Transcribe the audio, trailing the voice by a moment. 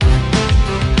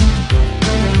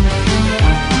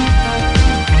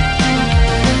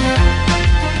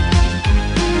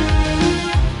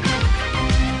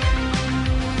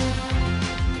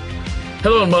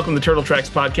Hello and welcome to the Turtle Tracks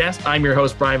podcast. I'm your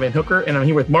host, Brian Van Hooker, and I'm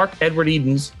here with Mark Edward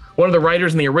Edens, one of the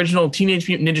writers in the original Teenage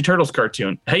Mutant Ninja Turtles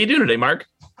cartoon. How you doing today, Mark?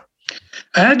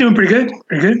 Doing pretty good.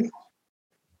 Pretty good.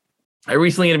 I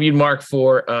recently interviewed Mark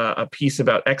for a piece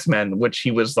about X-Men, which he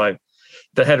was like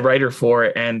the head writer for.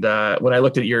 And when I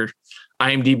looked at your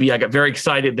IMDb, I got very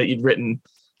excited that you'd written,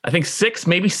 I think 6,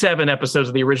 maybe 7 episodes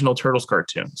of the original Turtles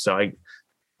cartoon. So I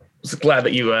was glad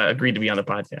that you agreed to be on the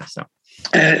podcast. So.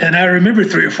 And I remember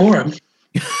 3 or 4 of them.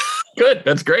 Good.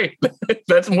 That's great.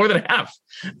 That's more than half.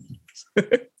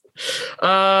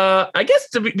 I guess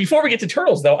before we get to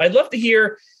Turtles, though, I'd love to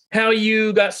hear how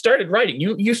you got started writing.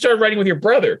 You started writing with your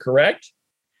brother, correct?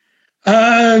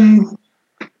 No,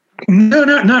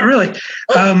 not really.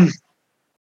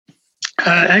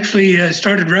 Actually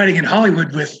started writing in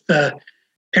Hollywood with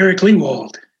Eric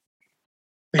Lewald.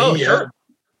 Sure.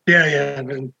 Yeah,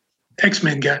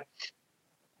 X-Men guy.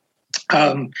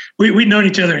 We'd known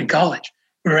each other in college.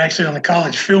 We were actually on the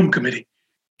college film committee.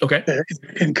 Okay.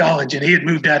 In college, and he had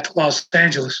moved out to Los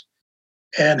Angeles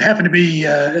and happened to be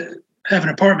have an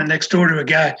apartment next door to a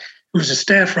guy who was a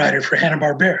staff writer for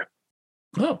Hanna-Barbera.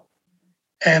 Oh.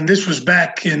 And this was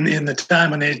back in the time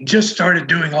when they just started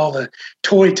doing all the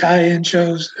toy tie-in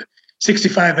shows,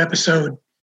 65-episode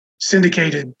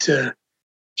syndicated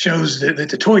shows that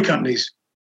the toy companies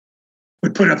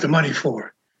would put up the money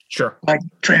for. Sure. Like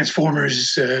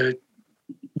Transformers,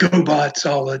 GoBots,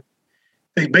 all that.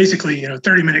 They basically,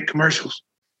 30-minute commercials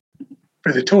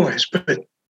for the toys, but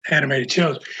animated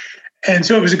shows. And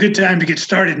so it was a good time to get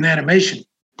started in animation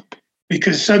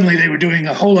because suddenly they were doing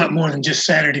a whole lot more than just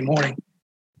Saturday morning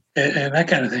and that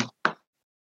kind of thing.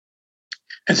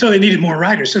 And so they needed more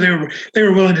writers. So they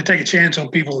were willing to take a chance on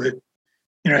people that,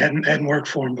 hadn't worked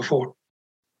for them before.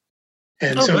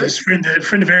 And so this friend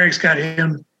of Eric's got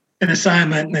him an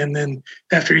assignment, and then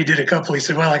after he did a couple, he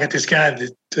said, "Well, I got this guy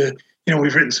that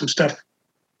we've written some stuff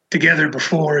together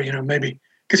before, maybe,"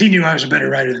 because he knew I was a better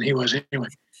writer than he was anyway.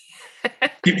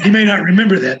 He may not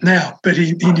remember that now, but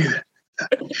he knew that.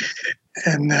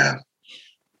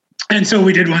 And so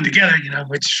we did one together,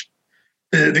 which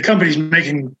the company's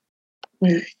making,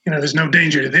 there's no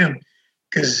danger to them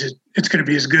because it's going to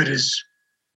be as good as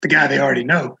the guy they already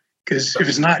know. Because if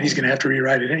it's not, he's going to have to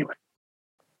rewrite it anyway.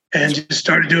 And just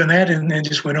started doing that and then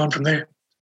just went on from there.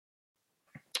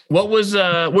 What was,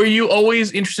 were you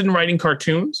always interested in writing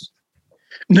cartoons?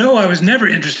 No, I was never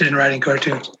interested in writing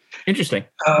cartoons. Interesting.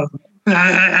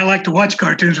 I liked to watch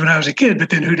cartoons when I was a kid, but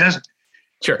then who doesn't?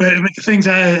 Sure. But the things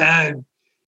I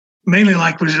mainly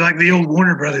liked was like the old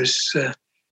Warner Brothers,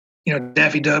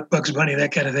 Daffy Duck, Bugs Bunny,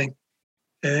 that kind of thing.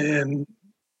 And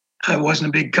I wasn't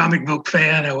a big comic book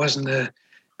fan. I wasn't a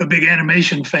big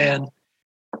animation fan.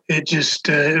 It just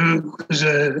it was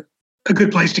a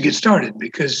good place to get started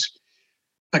because,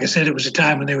 like I said, it was a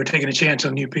time when they were taking a chance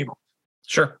on new people.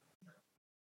 Sure.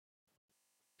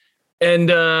 And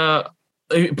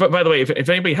but by the way, if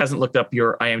anybody hasn't looked up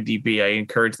your IMDb, I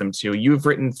encourage them to. You've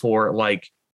written for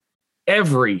like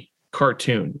every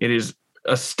cartoon. It is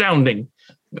astounding,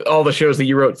 all the shows that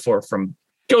you wrote for, from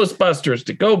Ghostbusters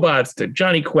to GoBots to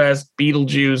Johnny Quest,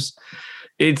 Beetlejuice.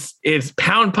 It's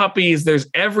Pound Puppies. There's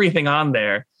everything on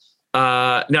there.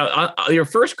 Now, your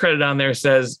first credit on there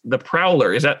says The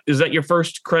Prowler. Is that your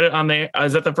first credit on there?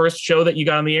 Is that the first show that you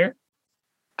got on the air?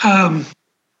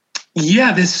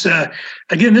 Yeah. This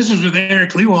again, this was with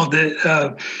Eric Lewald.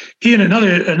 That he and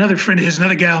another friend of his,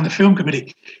 another guy on the film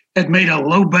committee, had made a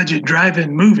low budget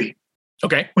drive-in movie.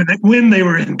 Okay. When they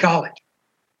were in college,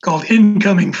 called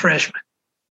Incoming Freshman,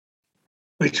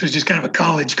 which was just kind of a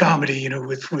college comedy,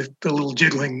 with the little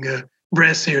jiggling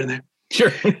breasts here and there.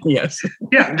 Sure. Yes.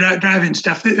 Yeah, drive-in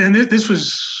stuff. And this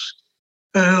was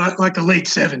like the late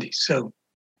 70s. So,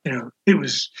 it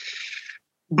was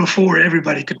before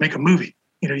everybody could make a movie.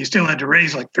 You still had to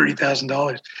raise like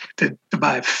 $30,000 to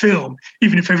buy a film,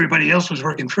 even if everybody else was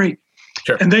working free.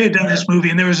 Sure. And they had done this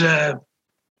movie, and there was a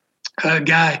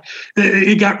guy,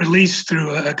 it got released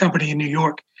through a company in New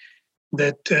York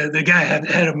that the guy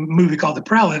had a movie called The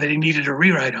Prowler that he needed a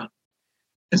rewrite on.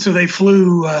 And so they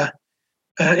flew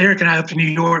Eric and I up to New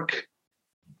York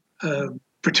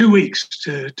for 2 weeks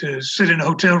to sit in a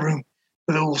hotel room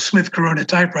with a little Smith Corona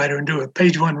typewriter and do a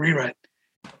page 1 rewrite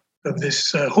of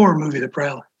this horror movie, The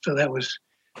Prowler. So that was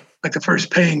like the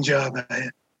first paying job I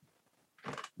had.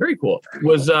 Very cool.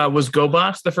 Was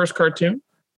GoBots the first cartoon?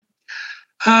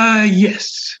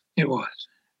 Yes, it was.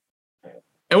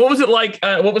 And what was it like?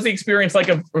 What was the experience like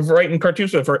of writing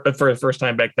cartoons for the first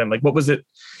time back then? Like, what was it?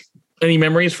 Any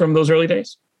memories from those early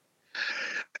days?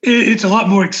 It's a lot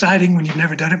more exciting when you've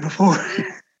never done it before.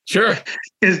 Sure.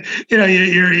 Because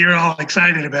you're all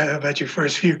excited about your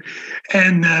first few,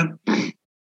 and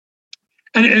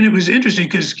And it was interesting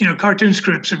because, cartoon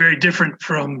scripts are very different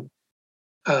from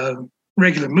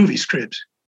regular movie scripts.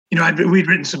 We'd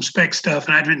written some spec stuff,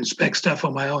 and I'd written spec stuff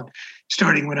on my own,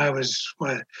 starting when I was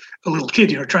a little kid,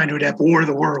 trying to adapt War of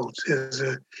the Worlds as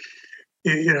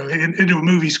into a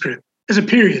movie script as a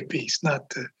period piece,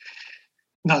 not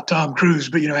Tom Cruise,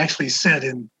 but actually set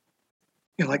in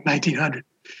like 1900.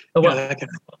 Oh, wow. That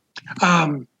kind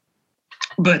of,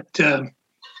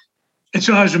 and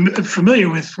so I was familiar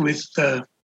with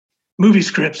movie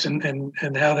scripts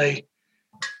and how they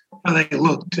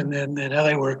looked and how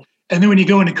they were. And then when you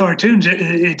go into cartoons,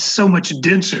 it's so much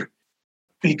denser,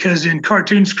 because in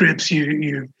cartoon scripts,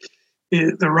 the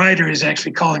writer is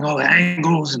actually calling all the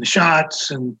angles and the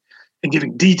shots and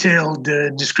giving detailed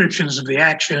descriptions of the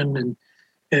action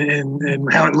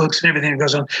and how it looks and everything that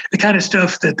goes on. The kind of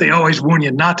stuff that they always warn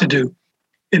you not to do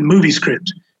in movie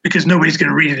scripts, because nobody's going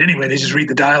to read it anyway. They just read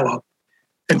the dialogue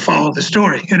and follow the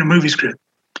story in a movie script.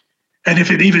 And if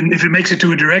it makes it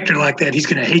to a director like that, he's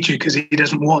going to hate you because he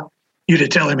doesn't want you to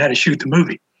tell him how to shoot the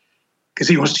movie, because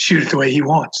he wants to shoot it the way he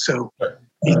wants. So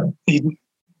he'd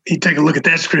take a look at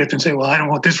that script and say, well, I don't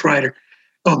want this writer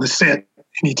on the set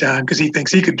anytime because he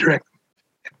thinks he could direct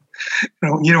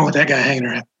them. You don't want that guy hanging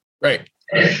around. Right.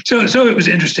 So it was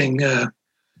interesting.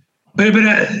 But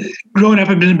growing up,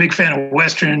 I've been a big fan of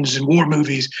Westerns and war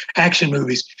movies, action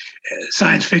movies,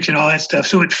 science fiction, all that stuff.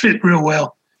 So it fit real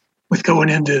well with going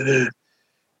into the,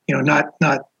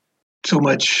 not so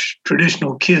much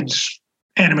traditional kids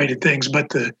animated things, but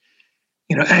the,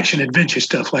 action adventure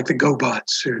stuff like the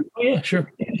GoBots or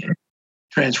sure,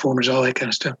 Transformers, all that kind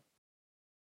of stuff.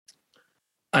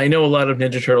 I know a lot of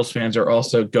Ninja Turtles fans are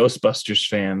also Ghostbusters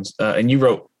fans, and you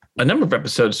wrote a number of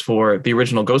episodes for the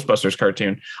original Ghostbusters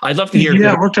cartoon. I'd love to hear.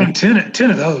 Yeah, I worked on 10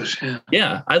 of those.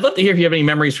 Yeah, I'd love to hear if you have any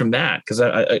memories from that, because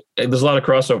there's a lot of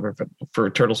crossover for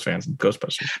Turtles fans and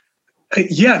Ghostbusters.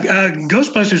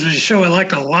 Ghostbusters was a show I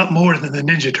liked a lot more than the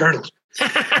Ninja Turtles.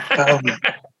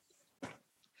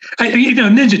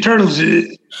 Ninja Turtles,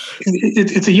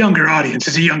 it's a younger audience.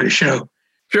 It's a younger show.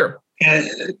 Sure.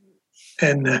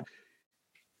 And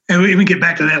we get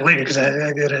back to that later, because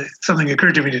I got something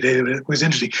occurred to me today that was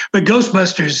interesting. But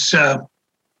Ghostbusters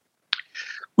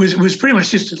was pretty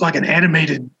much just like an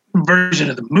animated version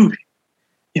of the movie.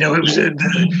 It was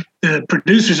the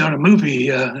producers on a movie.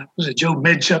 Was it Joe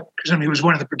Medchuck or something? He was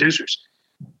one of the producers,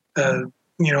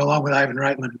 along with Ivan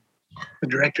Reitman, the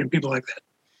director, and people like that.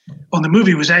 On the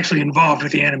movie was actually involved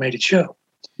with the animated show.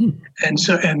 And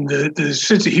the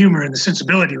sense of humor and the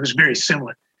sensibility was very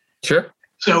similar. Sure.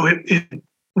 So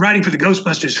writing for the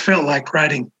Ghostbusters felt like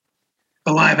writing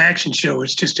a live action show.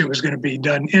 It's just it was going to be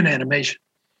done in animation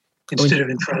instead of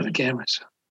in front of the camera. So,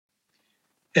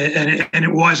 and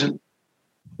it wasn't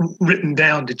written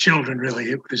down to children, really.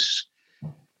 It was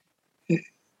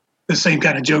the same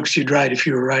kind of jokes you'd write if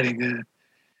you were writing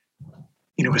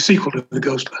a sequel to the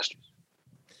Ghostbusters.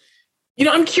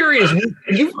 I'm curious.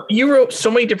 You wrote so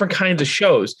many different kinds of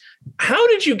shows. How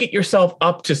did you get yourself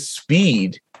up to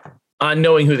speed on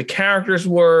knowing who the characters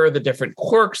were, the different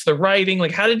quirks, the writing?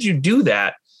 Like, how did you do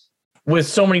that with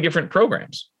so many different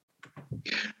programs?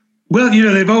 Well,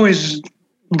 they've always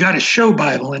got a show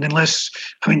Bible, and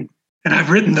and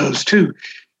I've written those too,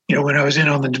 when I was in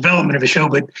on the development of a show,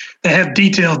 but they have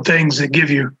detailed things that give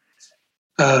you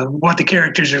what the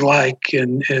characters are like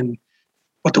and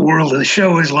what the world of the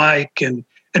show is like. And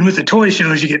with the toy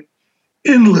shows, you get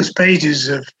endless pages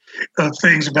of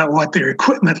things about what their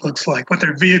equipment looks like, what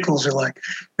their vehicles are like,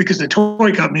 because the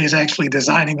toy company is actually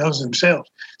designing those themselves.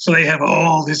 So they have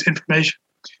all this information,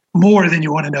 more than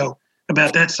you want to know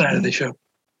about that side of the show.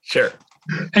 Sure.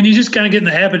 And you just kind of get in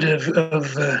the habit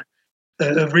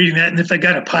of reading that. And if they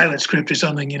got a pilot script or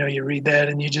something, you read that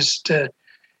and you just, and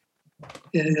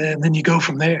then you go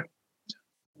from there.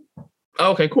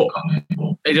 Okay, cool.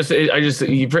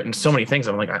 You've written so many things.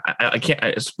 I'm like, I can't.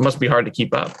 It must be hard to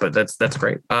keep up, but that's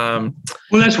great. Well,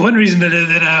 that's one reason that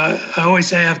I always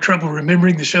say I have trouble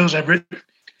remembering the shows I've written.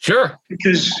 Sure.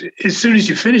 Because as soon as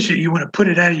you finish it, you want to put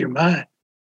it out of your mind.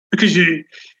 Because the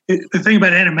thing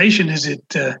about animation is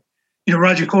that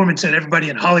Roger Corman said everybody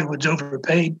in Hollywood's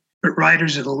overpaid, but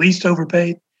writers are the least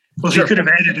overpaid. Well, sure. He could have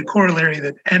added a corollary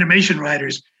that animation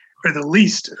writers are the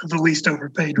least of the least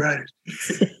overpaid writers.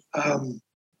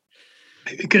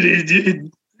 Because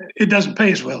it doesn't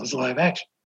pay as well as live action.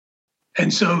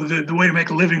 And so the way to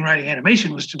make a living writing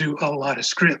animation was to do a lot of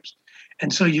scripts.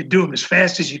 And so you do them as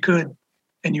fast as you could,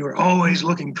 and you were always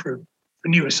looking for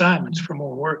new assignments, for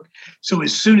more work. So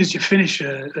as soon as you finish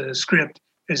a script,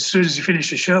 as soon as you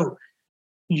finish a show,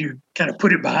 you kind of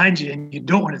put it behind you, and you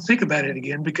don't want to think about it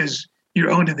again because you're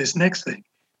on to this next thing.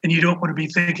 And you don't want to be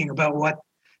thinking about what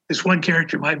this one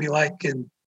character might be like,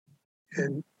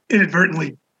 and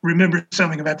inadvertently remember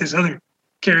something about this other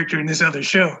character in this other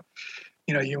show.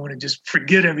 You want to just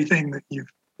forget everything that you've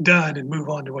done and move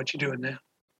on to what you're doing now.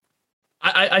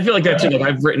 I feel like that too. Like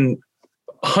I've written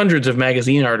hundreds of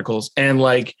magazine articles, and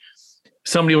like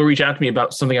somebody will reach out to me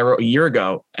about something I wrote a year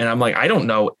ago, and I'm like, I don't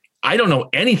know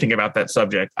anything about that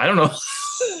subject. I don't know.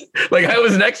 Like I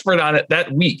was an expert on it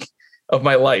that week of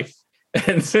my life,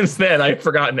 and since then I've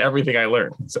forgotten everything I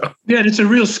learned. So yeah, it's a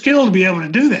real skill to be able to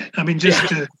do that. I mean, just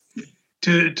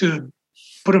to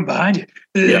put them behind you.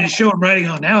 The show I'm writing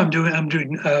on now, I'm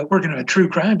working on a true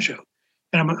crime show,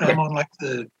 and I'm on like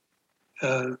the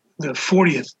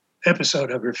 40th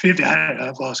episode of it, or 50. I don't know,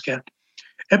 I've lost count.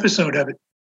 Episode of it,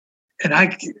 and I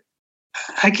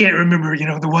can't remember,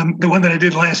 the one that I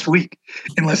did last week,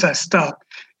 unless I stop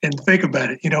and think about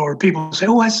it. Or people say,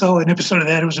 "Oh, I saw an episode of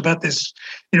that. It was about this,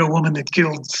 woman that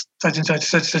killed such and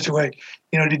such a way.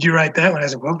 Did you write that one?" I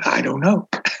said, "Well, I don't know."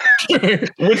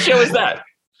 Which show is that?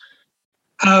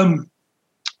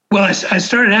 Well, I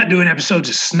started out doing episodes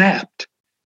of Snapped.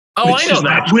 Oh, I know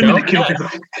that. Women that kill people.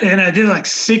 And I did like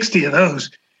 60 of those.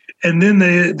 And then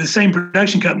the same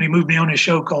production company moved me on a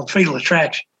show called Fatal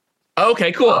Attraction.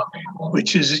 Okay, cool.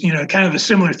 Which is, kind of a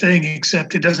similar thing,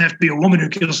 except it doesn't have to be a woman who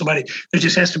kills somebody. There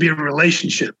just has to be a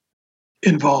relationship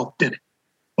involved in it.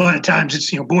 A lot of times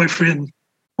it's, boyfriend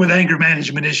with anger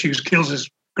management issues kills his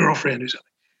girlfriend or something.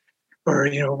 Or,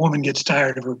 a woman gets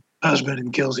tired of her husband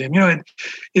and kills him.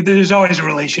 There's always a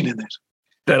relation in this.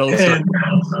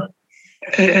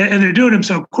 And they're doing them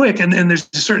so quick, and there's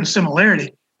a certain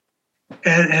similarity.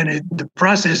 And the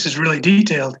process is really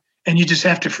detailed, and you just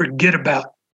have to forget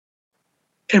about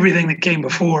everything that came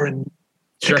before and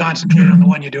concentrate on the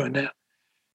one you're doing now.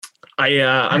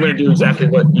 I'm going to do exactly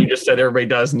what you just said everybody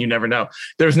does, and you never know.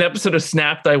 There's an episode of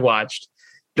Snapped I watched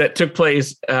that took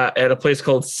place at a place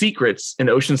called Secrets in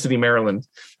Ocean City, Maryland,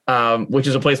 which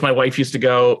is a place my wife used to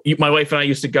go. My wife and I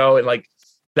used to go, and like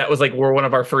that was like where one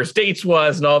of our first dates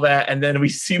was and all that. And then we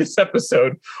see this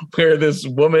episode where this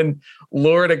woman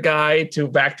lured a guy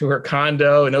back to her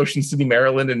condo in Ocean City,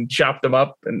 Maryland, and chopped him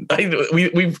up. And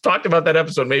we've talked about that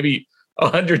episode maybe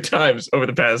 100 times over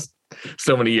the past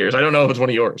so many years. I don't know if it's one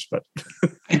of yours, but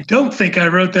I don't think I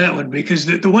wrote that one, because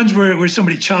the ones where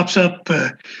somebody chops up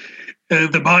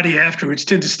the body afterwards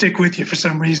tend to stick with you for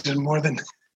some reason more than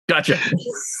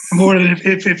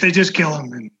if they just kill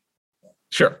them.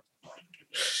 Sure.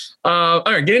 All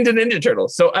right, get into Ninja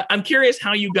Turtles. So I'm curious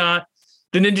how you got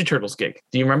the Ninja Turtles gig.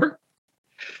 Do you remember?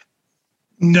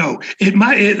 No,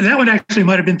 that one actually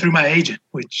might have been through my agent,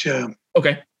 which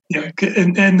okay.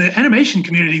 And the animation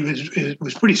community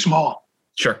was pretty small.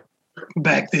 Sure.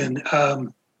 Back then,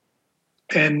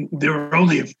 and there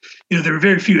were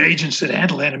very few agents that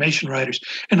handled animation writers,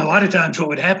 and a lot of times what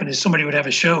would happen is somebody would have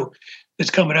a show that's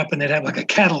coming up, and they'd have like a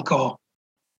cattle call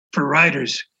for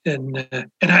writers. And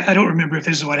I don't remember if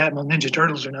this is what happened on Ninja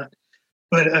Turtles or not,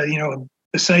 but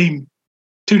the same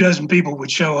 24 people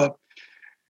would show up,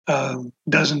 12,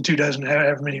 24,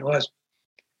 however many it was,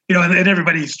 and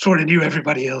everybody sort of knew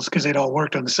everybody else because they'd all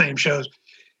worked on the same shows.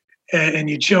 And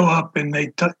you'd show up, and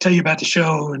they'd tell you about the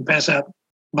show and pass out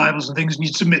Bibles and things, and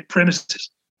you'd submit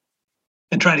premises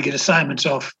and try to get assignments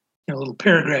off, little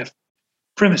paragraph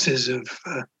premises of.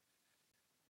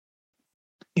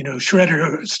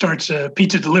 Shredder starts a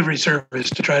pizza delivery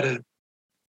service to try to,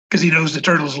 because he knows the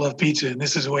turtles love pizza, and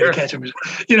this is a way to catch them.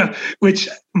 Which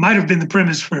might have been the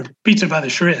premise for Pizza by the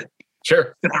Shred.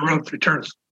 Sure. That I wrote for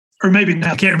Turtles, or maybe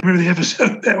now I can't remember the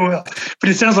episode that well, but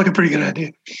it sounds like a pretty good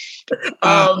idea.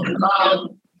 I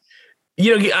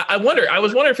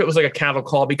was wondering if it was like a cattle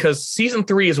call, because season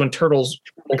 3 is when Turtles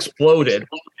exploded.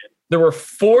 There were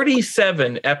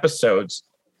 47 episodes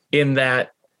in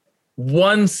that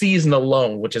one season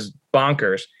alone, which is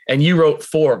bonkers, and you wrote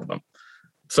 4 of them.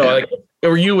 So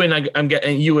or you and I'm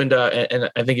getting you and I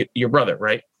think your brother,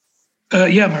 right?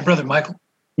 My brother Michael.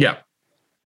 Yeah.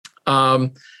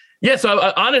 So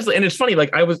honestly, and it's funny,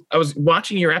 like I was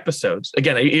watching your episodes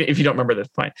again. If you don't remember, that's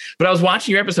fine. But I was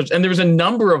watching your episodes, and there was a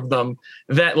number of them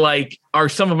that like are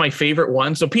some of my favorite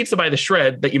ones. So Pizza by the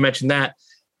Shred, that you mentioned, that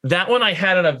one I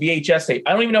had on a VHS tape.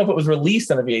 I don't even know if it was released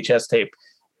on a VHS tape,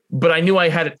 but I knew I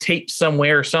had it taped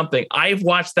somewhere or something. I've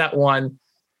watched that one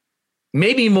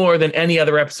maybe more than any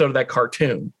other episode of that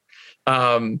cartoon.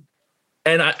 And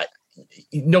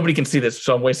nobody can see this,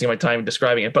 so I'm wasting my time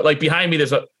describing it. But like behind me,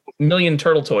 there's a million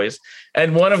turtle toys,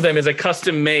 and one of them is a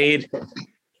custom made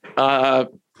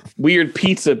weird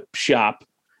pizza shop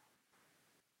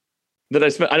that I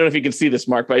spent. I don't know if you can see this,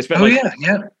 Mark, but I spent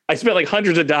I spent like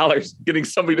hundreds of dollars getting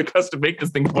somebody to custom make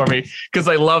this thing for me because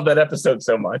I love that episode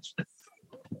so much.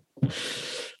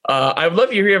 I'd love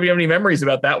to hear if you have any memories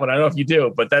about that one. I don't know if you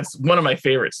do, but that's one of my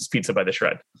favorites is Pizza by the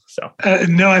Shred. So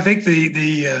no, I think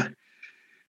the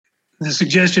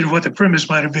suggestion of what the premise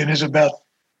might have been is about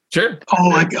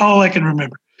all I can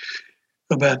remember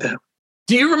about that.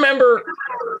 Do you remember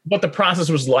what the process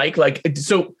was like? Like,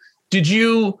 so did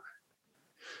you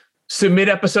submit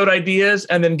episode ideas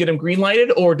and then get them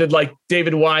greenlighted, or did like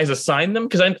David Wise assign them?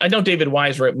 Because I know David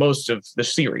Wise wrote most of the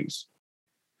series.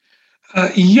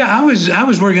 Yeah, I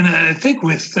was working, I think,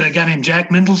 with a guy named Jack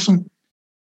Mendelson.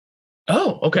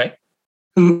 Oh, okay.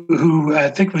 Who I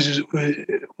think was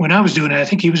when I was doing it, I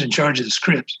think he was in charge of the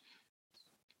scripts.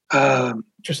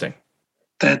 Interesting.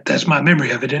 That's my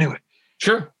memory of it, anyway.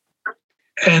 Sure.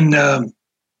 And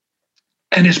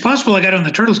it's possible I got on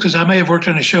the Turtles because I may have worked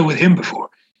on a show with him before,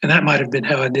 and that might have been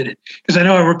how I did it. Because I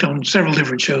know I worked on several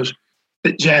different shows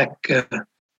that Jack,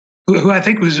 who I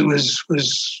think was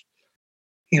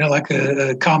like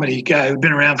a comedy guy who'd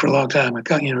been around for a long time. Had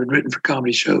written for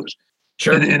comedy shows,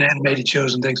 sure, and animated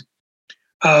shows and things.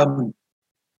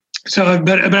 So,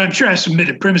 but I'm sure I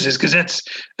submitted premises because that's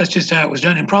just how it was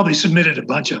done, and probably submitted a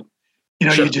bunch of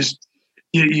them. Sure.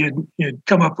 You'd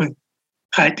come up with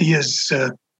ideas,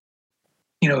 as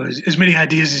many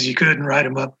ideas as you could, and write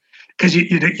them up because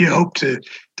you hope to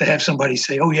have somebody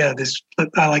say, "Oh yeah,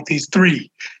 I like these three,"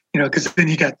 because then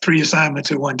you got 3 assignments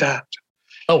at one time.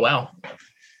 Oh wow.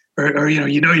 Or you're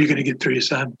going to get 3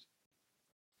 assignments.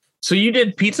 So you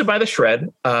did Pizza by the Shred,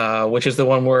 which is the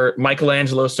one where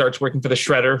Michelangelo starts working for the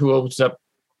Shredder, who opens up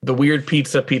the Weird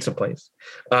Pizza place,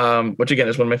 which again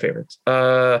is one of my favorites.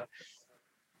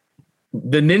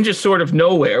 The Ninja Sword of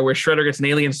Nowhere, where Shredder gets an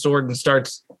alien sword and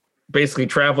starts basically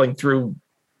traveling through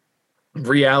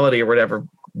reality or whatever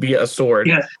via a sword.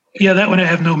 Yeah, that one I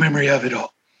have no memory of at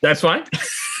all. That's fine.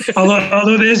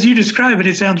 although as you describe it,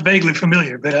 it sounds vaguely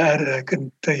familiar, but I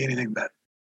couldn't tell you anything about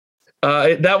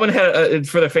it. That one had,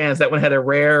 for the fans, that one had a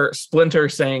rare splinter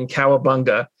saying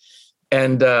 "Cowabunga,"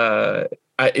 and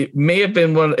it may have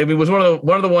been one. It was one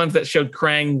of the ones that showed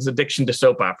Krang's addiction to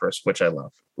soap operas, which I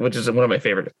love, which is one of my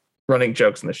favorite running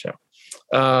jokes in the show.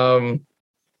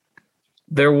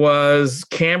 There was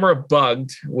Camera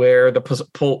Bugged, where the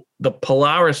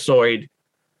Polarisoid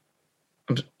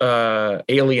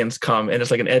aliens come, and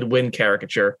it's like an Ed Wynn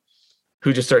caricature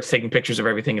who just starts taking pictures of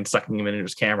everything and sucking them into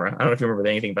his camera. I don't know if you remember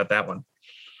anything about that one.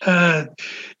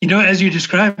 As you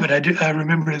describe it, I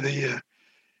remember the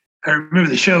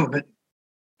show, but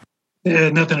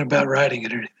nothing about writing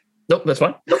it or anything. Nope, that's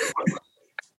fine.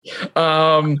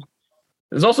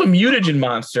 There's also Mutagen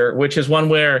Monster, which is one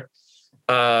where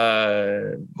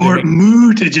or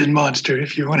Mutagen Monster,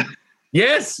 if you want to.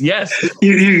 Yes. You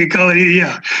can call it.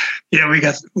 Yeah.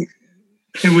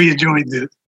 We enjoyed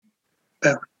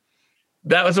that.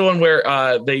 That was the one where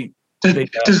does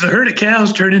the herd of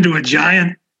cows turn into a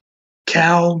giant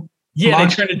cow? Yeah,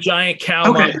 monster? they turn a giant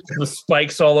cow monster with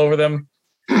spikes all over them.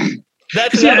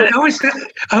 That's I always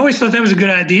thought that was a good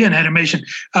idea in animation.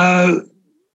 I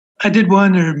did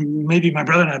one, or maybe my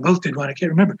brother and I both did one. I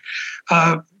can't remember.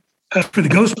 For the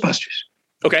Ghostbusters.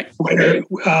 Okay. Where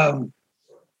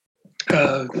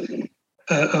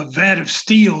a vat of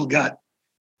steel got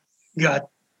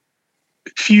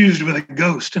fused with a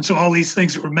ghost, and so all these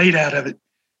things that were made out of it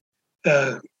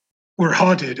were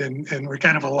haunted and were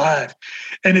kind of alive.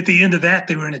 And at the end of that,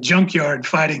 they were in a junkyard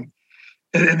fighting,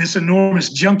 and this enormous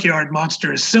junkyard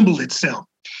monster assembled itself.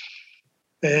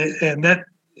 And that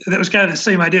was kind of the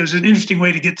same idea. It was an interesting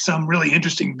way to get some really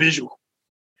interesting visual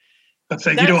of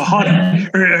things. A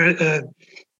haunted or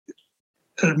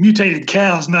a mutated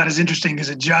cow is not as interesting as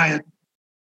a giant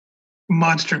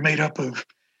monster made up of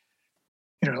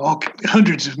all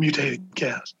hundreds of mutated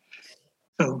cows.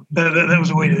 So that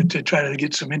was a way to try to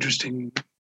get an interesting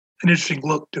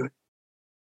look to it.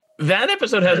 That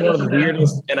episode has one of the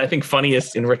weirdest and I think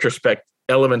funniest in retrospect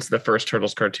elements of the first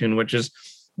Turtles cartoon, which is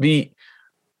the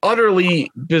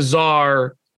utterly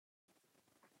bizarre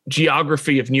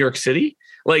geography of New York City.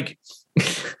 Like,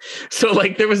 so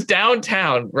like there was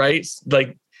downtown, right?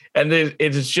 Like, and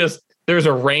it's just, there's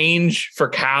a range for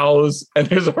cows and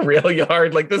there's a rail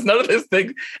yard. Like there's none of this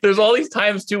thing. There's all these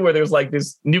times too, where there's like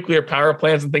this nuclear power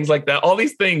plants and things like that. All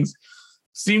these things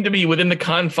seem to be within the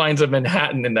confines of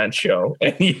Manhattan in that show.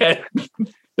 And yet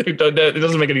it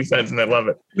doesn't make any sense. And I love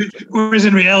it. Whereas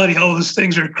in reality, all those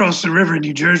things are across the river in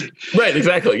New Jersey. Right.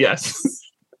 Exactly. Yes.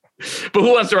 But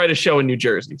who wants to write a show in New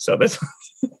Jersey? So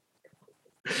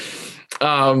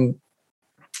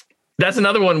that's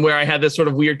another one where I had this sort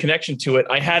of weird connection to it.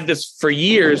 I had this for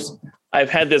years. I've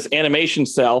had this animation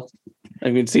cell,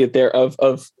 and you can see it there, of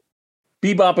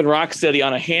Bebop and Rocksteady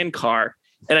on a hand car.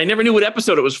 And I never knew what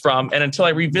episode it was from. And until I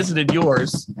revisited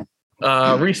yours,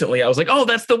 recently. I was like, oh,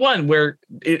 that's the one where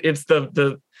it's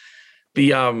the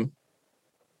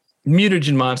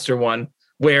mutagen monster one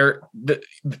where the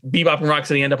Bebop and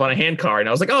Rocksteady end up on a hand car, and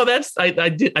I was like, oh, that's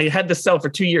I had this cell for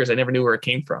 2 years. I never knew where it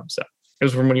came from, so it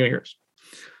was from one of yours.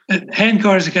 Hand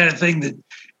car is the kind of thing that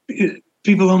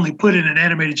people only put in an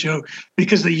animated show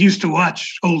because they used to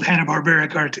watch old Hanna-Barbera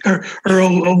cartoons or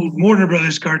old Warner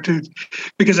Brothers cartoons,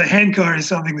 because a hand car is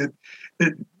something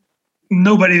that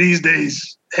nobody these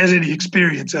days has any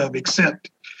experience of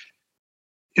except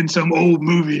in some old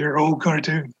movie or old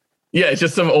cartoon. Yeah, it's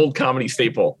just some old comedy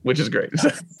staple, which is great.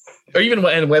 Or even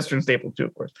and Western staple too,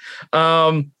 of course.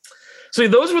 So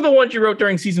those were the ones you wrote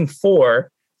during season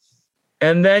 4.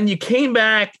 And then you came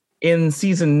back in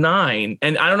season 9.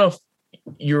 And I don't know if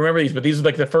you remember these, but these are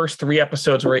like the first 3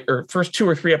 episodes or first 2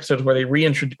 or 3 episodes where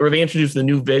they introduced the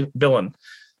new villain,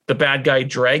 the bad guy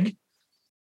Dreg.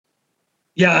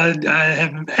 Yeah, I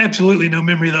have absolutely no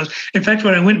memory of those. In fact,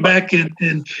 when I went back and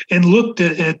looked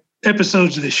at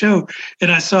episodes of the show,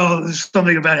 and I saw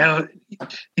something about how,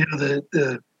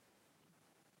 the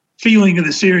feeling of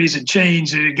the series had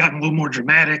changed. It had gotten a little more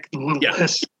dramatic, a little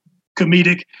less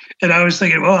comedic. And I was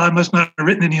thinking, well, I must not have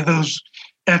written any of those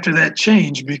after that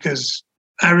change, because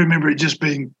I remember it just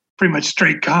being pretty much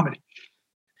straight comedy.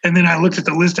 And then I looked at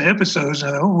the list of episodes and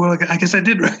I thought, oh, well, I guess I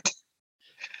did right.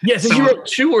 Yes, you wrote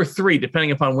 2 or 3, depending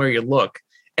upon where you look.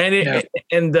 And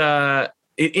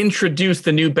it introduced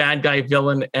the new bad guy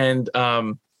villain, and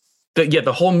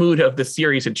the whole mood of the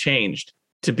series had changed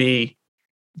to be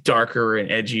darker and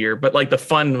edgier, but like the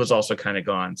fun was also kind of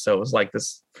gone. So it was like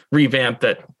this revamp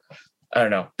that I don't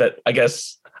know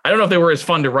if they were as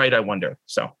fun to write. I wonder.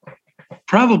 So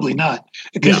probably not,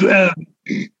 because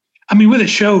with a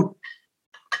show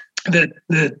that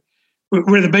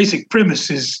where the basic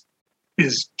premise is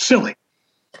silly.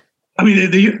 I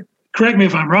mean, correct me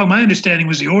if I'm wrong. My understanding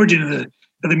was the origin of the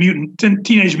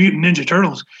Teenage Mutant Ninja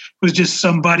Turtles was just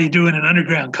somebody doing an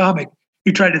underground comic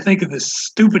who tried to think of the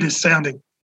stupidest sounding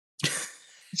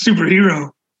superhero,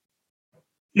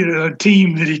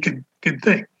 team that he could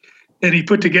think, and he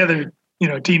put together,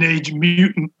 Teenage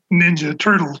Mutant Ninja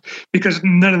Turtles, because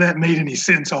none of that made any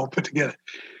sense all put together.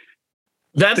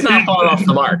 That's not falling off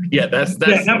the mark. Yeah, that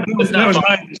was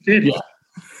my understanding.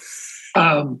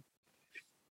 Yeah.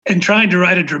 And trying to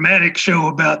write a dramatic show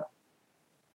about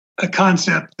a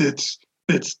concept that's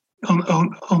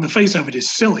on the face of it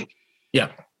is silly. Yeah,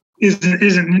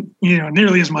 isn't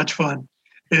nearly as much fun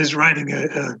as writing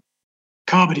a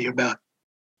comedy about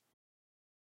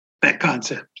that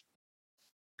concept.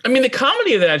 I mean, the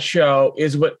comedy of that show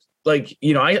is what,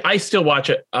 I still watch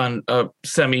it on a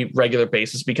semi-regular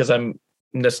basis because I'm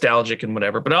nostalgic and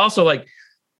whatever, but also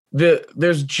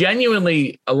there's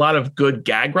genuinely a lot of good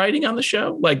gag writing on the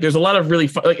show. Like there's a lot of really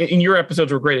fun, in your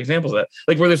episodes were great examples of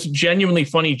that, where there's genuinely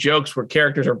funny jokes where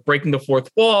characters are breaking the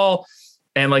fourth wall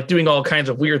and doing all kinds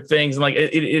of weird things.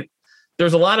 And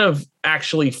there's a lot of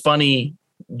actually funny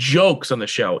jokes on the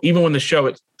show, even when the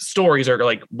show stories are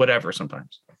whatever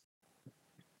sometimes.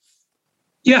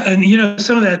 Yeah. And,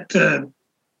 some of that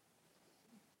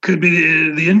could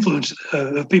be the influence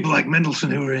of people like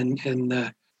Mendelsohn, who were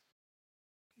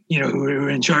who were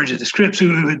in charge of the scripts,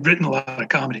 who had written a lot of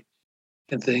comedy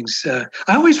and things.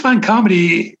 I always find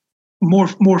comedy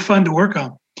more fun to work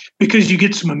on because you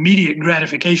get some immediate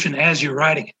gratification as you're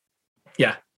writing it.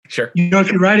 Yeah, sure.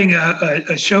 If you're writing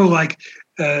a show like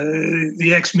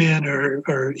the X-Men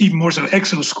or even more so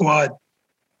Exo Squad,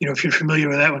 if you're familiar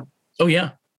with that one. Oh,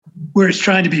 yeah. Where it's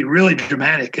trying to be really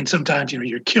dramatic, and sometimes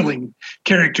you're killing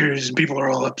characters and people are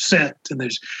all upset and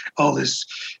there's all this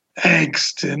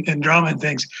angst and drama and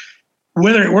things.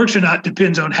 Whether it works or not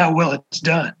depends on how well it's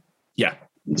done. Yeah.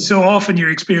 So often your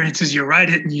experience is you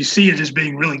write it and you see it as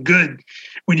being really good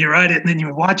when you write it, and then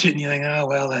you watch it and you think, oh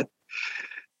well, that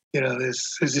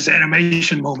there's this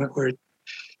animation moment where it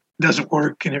doesn't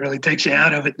work and it really takes you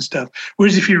out of it and stuff.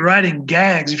 Whereas if you're writing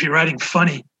gags, if you're writing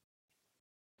funny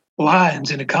lines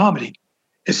in a comedy,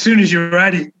 as soon as you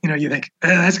write it, you think,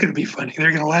 that's going to be funny. They're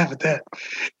going to laugh at that,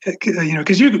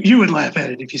 because you would laugh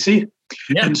at it if you see it.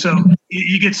 Yeah. And so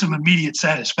you get some immediate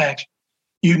satisfaction.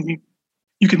 You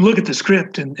can look at the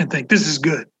script and think this is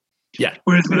good. Yeah.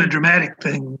 Whereas with a dramatic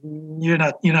thing, you're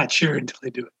not sure until they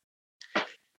do it.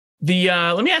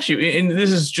 Let me ask you, and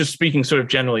this is just speaking sort of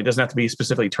generally, it doesn't have to be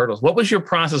specifically Turtles. What was your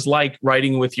process like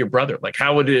writing with your brother?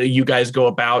 How would you guys go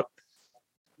about,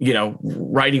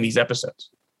 writing these episodes?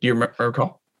 Do you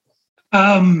recall?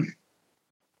 Not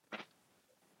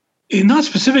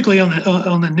specifically on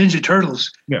the Ninja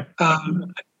Turtles. Yeah.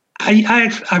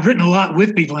 I've written a lot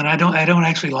with people, and I don't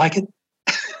actually like it.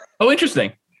 Oh,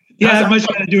 interesting. Yeah, I'd much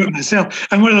rather do it myself.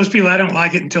 I'm one of those people, I don't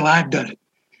like it until I've done it,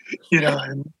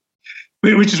 and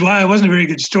which is why I wasn't a very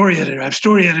good story editor. I've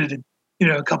story edited,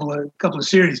 a couple of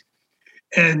series,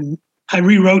 and I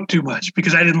rewrote too much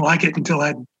because I didn't like it until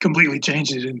I completely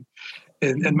changed it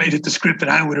and made it the script that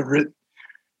I would have written.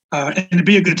 And to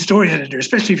be a good story editor,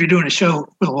 especially if you're doing a show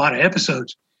with a lot of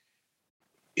episodes,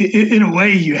 in a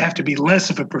way, you have to be less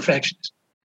of a perfectionist.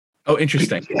 Oh,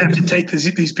 interesting. You have to take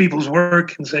these people's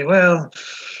work and say, well,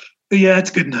 yeah, it's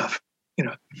good enough.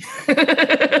 Not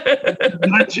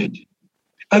change it.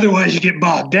 Otherwise, you get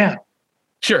bogged down.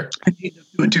 Sure. And you end up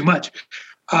doing too much.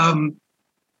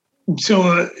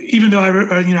 So even though I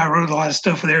wrote a lot of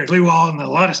stuff with Eric Lewald and a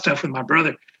lot of stuff with my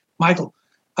brother, Michael,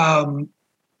 I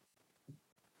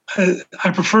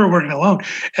prefer working alone.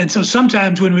 And so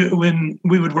sometimes when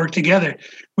we would work together,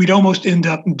 we'd almost end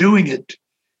up doing it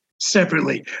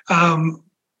separately.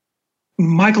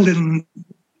 Michael didn't.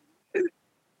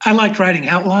 I liked writing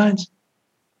outlines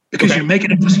because you're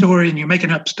making up the story and you're making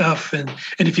up stuff. And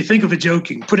if you think of a joke,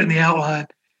 you can put it in the outline.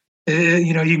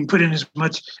 You can put in as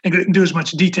much and do as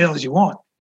much detail as you want.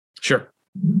 Sure.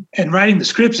 And writing the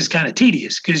scripts is kind of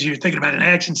tedious because you're thinking about an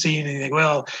action scene and you think,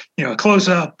 well, a close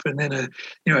up and then a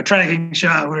tracking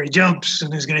shot where he jumps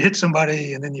and is going to hit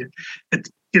somebody, and then you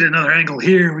get another angle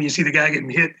here where you see the guy getting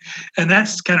hit, and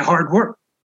that's kind of hard work.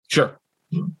 Sure.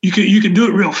 You can do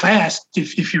it real fast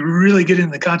if you really get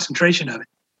into the concentration of it.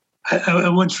 I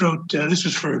once wrote this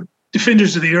was for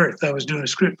Defenders of the Earth. I was doing a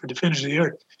script for Defenders of the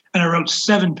Earth, and I wrote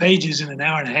 7 pages in an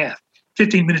hour and a half,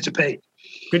 15 minutes a page.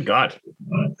 Good God.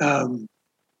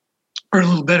 Or a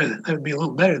little better that would be a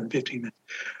little better than 15 minutes.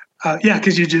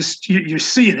 Because you're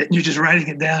seeing it and you're just writing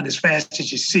it down as fast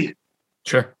as you see it.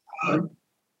 Sure.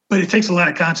 But it takes a lot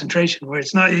of concentration where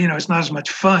it's not as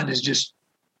much fun as just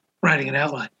writing an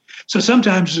outline. So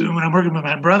sometimes when I'm working with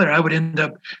my brother, I would end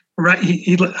up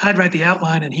I'd write the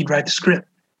outline and he'd write the script.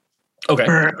 Okay.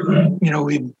 Or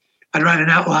I'd write an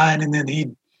outline and then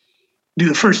he'd do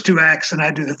the first 2 acts and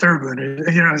I'd do the third one,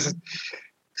 or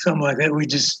something like that. We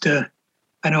just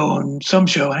I know on some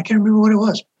show, I can't remember what it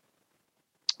was,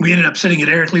 we ended up sitting at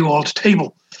Eric Lewald's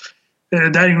table, at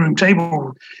a dining room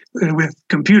table with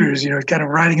computers, kind of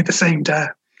writing at the same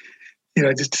time,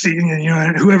 just to see,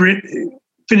 whoever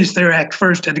finished their act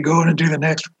first had to go in and do the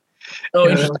next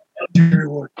one.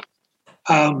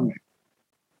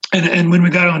 And when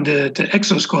we got on to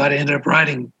Exo Squad, I ended up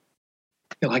writing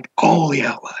like all the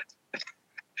outlines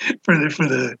for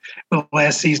the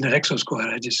last season of Exo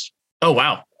Squad. I just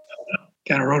wow,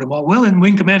 kind of wrote them all. Well, in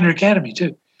Wing Commander Academy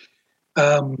too.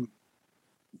 I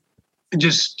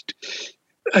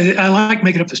like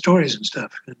making up the stories and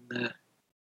stuff,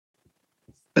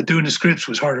 but doing the scripts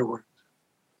was harder work.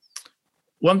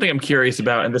 One thing I'm curious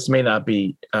about, and this may not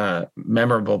be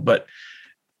memorable, but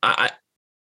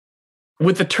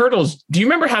with the Turtles, do you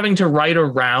remember having to write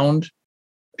around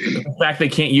the fact they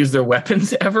can't use their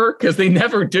weapons ever? Because they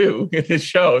never do in this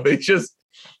show. They just,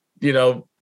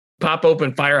 pop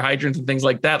open fire hydrants and things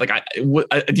like that. Like,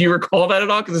 do you recall that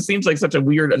at all? Because it seems like such a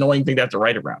weird, annoying thing to have to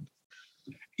write around.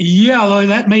 Yeah, although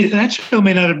that show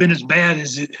may not have been as bad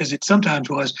as it sometimes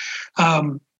was.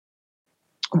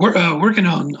 Working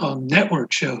on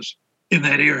network shows in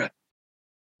that era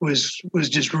was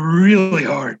just really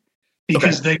hard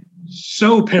because they're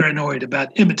so paranoid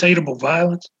about imitatable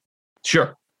violence.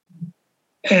 Sure.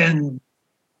 And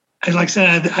like I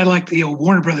said, I like the old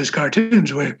Warner Brothers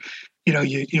cartoons where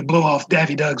you blow off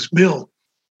Daffy Duck's bill,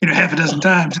 half a dozen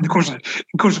times in the course of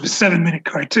a 7-minute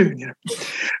cartoon.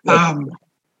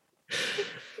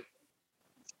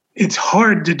 It's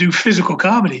hard to do physical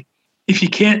comedy if you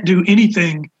can't do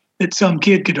anything that some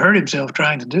kid could hurt himself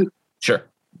trying to do. Sure.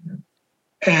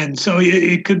 And so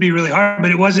it could be really hard,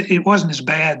 but it wasn't as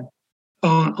bad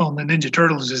on the Ninja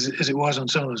Turtles as it was on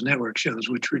some of those network shows,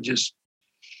 which were just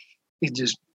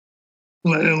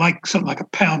like something like a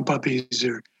Pound Puppies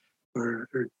or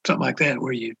something like that,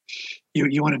 where you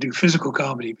want to do physical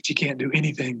comedy, but you can't do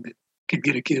anything that could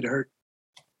get a kid hurt.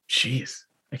 Jeez,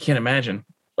 I can't imagine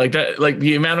that. Like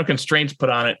the amount of constraints put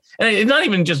on it, and it's not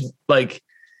even just like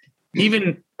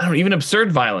even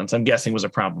absurd violence. I'm guessing was a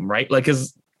problem, right? Like,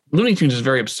 because Looney Tunes is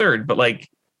very absurd, but like,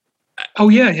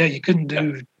 you couldn't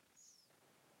do,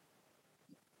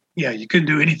 you couldn't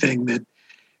do anything that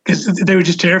because they were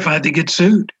just terrified to get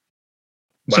sued.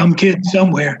 Wow. Some kid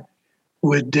somewhere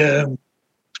would,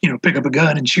 pick up a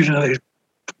gun and shoot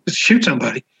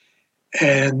somebody.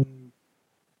 And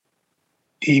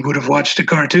he would have watched a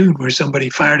cartoon where somebody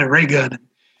fired a ray gun and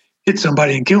hit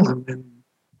somebody and killed him. And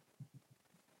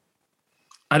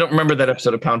I don't remember that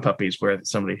episode of Pound Puppies where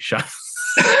somebody shot.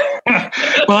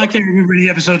 Well, I can't remember any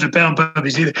episodes of Pound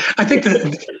Puppies either. I think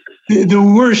The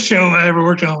worst show I ever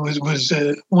worked on was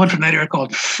one from that era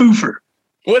called Foofer.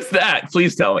 What's that?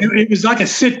 Please tell me. It was like a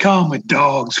sitcom with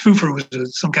dogs. Foofer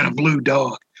was some kind of blue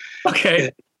dog.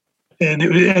 Okay. And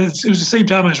it was the same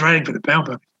time I was writing for the Pound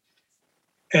Puppy.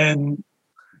 And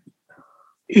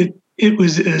it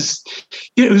was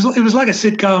like a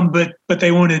sitcom, but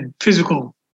they wanted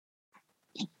physical,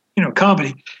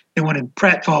 comedy. They wanted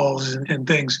pratfalls and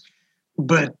things,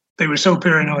 but they were so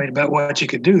paranoid about what you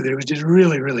could do that it was just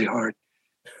really, really hard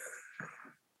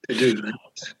to do.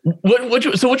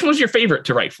 Which was your favorite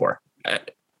to write for?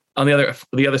 On the other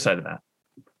side of that,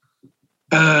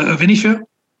 of any show?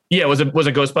 Yeah, was it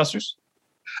Ghostbusters?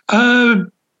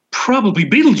 Probably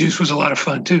Beetlejuice was a lot of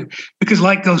fun too, because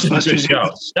like Ghostbusters,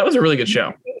 that was a really good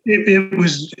show. It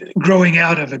was growing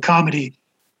out of a comedy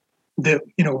that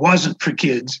wasn't for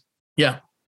kids. Yeah.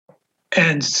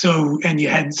 And you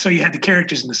had the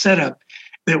characters in the setup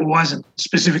that wasn't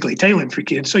specifically tailored for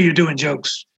kids. So you're doing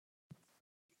jokes,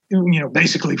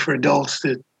 basically for adults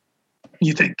that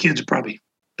you think kids probably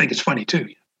think it's funny too.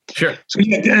 Sure. So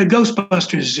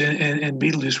Ghostbusters and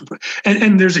Beetlejuice,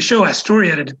 and there's a show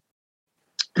Astoria edited.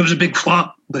 It was a big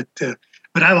flop, but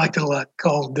I liked it a lot,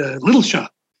 called Little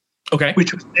Shop. Okay.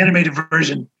 Which was an animated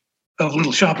version of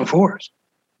Little Shop of Horrors.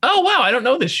 Oh wow, I don't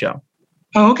know this show.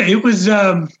 Oh, okay. It was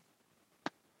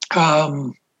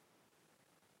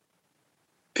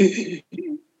it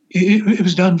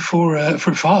was done for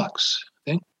Fox, I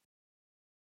think,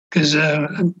 because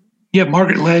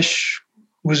Margaret Lesh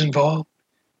was involved.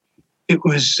 It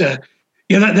was that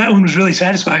one was really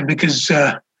satisfying because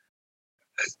I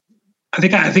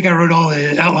think I wrote all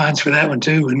the outlines for that one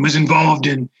too, and was involved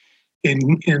in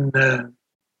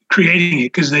creating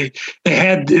it because they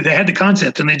had the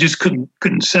concept and they just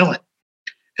couldn't sell it.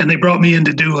 And they brought me in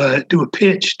to do a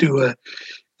pitch, do a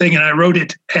thing, and I wrote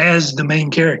it as the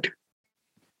main character,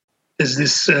 as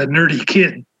this nerdy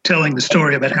kid telling the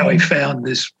story about how he found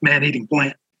this man-eating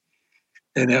plant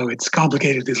and how it's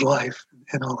complicated his life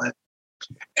and all that.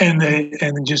 And they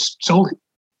just sold it.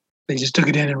 They just took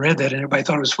it in and read that, and everybody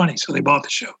thought it was funny, so they bought the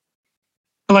show.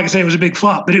 But like I say, it was a big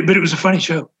flop, but it was a funny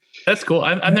show. That's cool.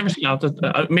 I've never seen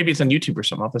it. Maybe it's on YouTube or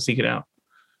something. I'll have to seek it out.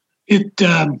 It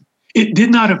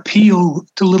did not appeal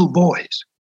to little boys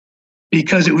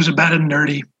because it was about a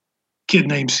nerdy kid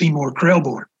named Seymour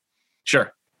Krelborn.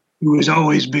 Sure. Who was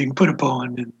always being put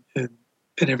upon and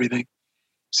everything.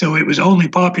 So it was only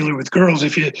popular with girls.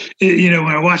 If when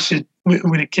I watched it,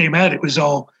 when it came out, it was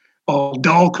all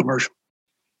doll commercial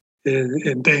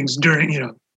and things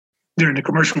during the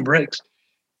commercial breaks.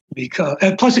 Because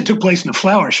plus it took place in a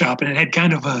flower shop and it had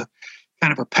kind of a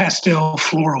pastel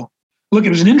floral look. It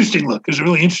was an interesting look. It was a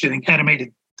really interesting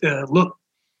animated look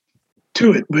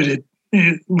to it, but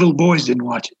little boys didn't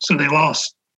watch it, so they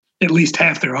lost at least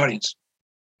half their audience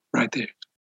right there.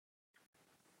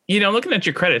 Looking at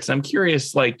your credits, I'm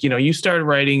curious, you started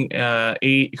writing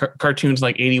cartoons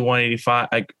like 81, 85,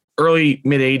 like early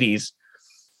mid 80s,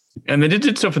 and they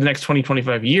did so for the next 20,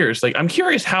 25 years. I'm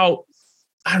curious how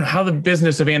the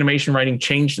business of animation writing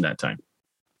changed in that time.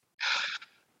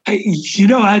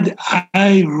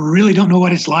 I really don't know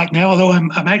what it's like now, although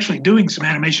I'm actually doing some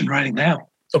animation writing now.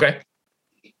 Okay.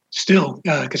 Still,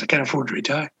 because I can't afford to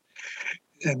retire.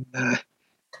 And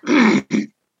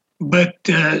but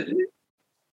at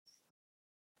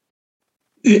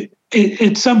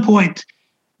some point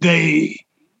they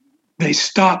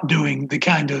stopped doing the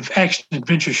kind of action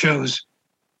adventure shows,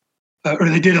 or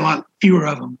they did a lot fewer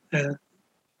of them that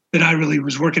I really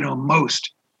was working on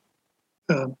most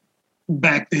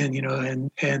back then,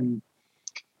 and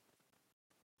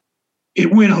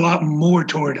it went a lot more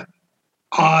toward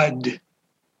odd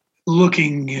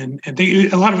looking and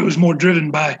a lot of it was more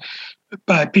driven by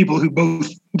people who both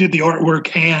did the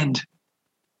artwork and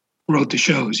wrote the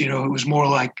shows. It was more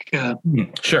like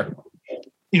sure.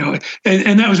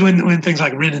 And that was when things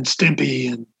like Ren and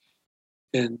Stimpy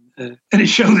and a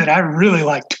show that I really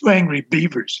liked, Two Angry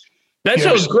Beavers. That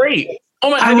show was great. Oh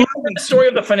my! Have you heard the story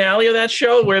of the finale of that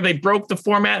show where they broke the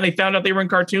format and they found out they were in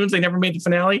cartoons? They never made the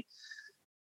finale.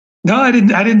 No, I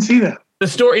didn't see that. The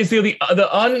story is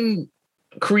the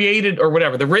uncreated or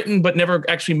whatever, the written but never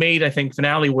actually made, I think,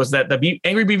 finale was that the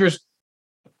Angry Beavers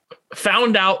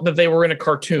found out that they were in a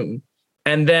cartoon,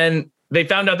 and then they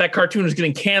found out that cartoon was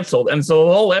getting canceled, and so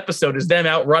the whole episode is them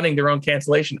outrunning their own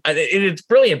cancellation. It's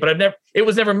brilliant, but it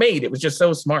was never made. It was just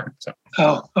so smart. So.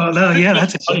 Oh no, yeah,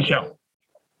 that's a funny show.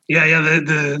 Yeah,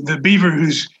 the beaver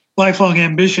whose lifelong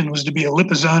ambition was to be a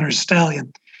Lipizzaner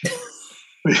stallion.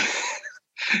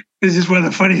 This is one of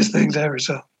the funniest things I ever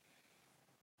saw.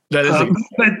 That is,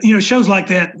 but shows like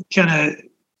that kind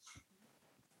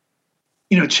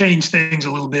of change things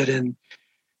a little bit, and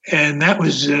And that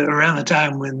was around the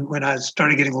time when I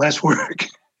started getting less work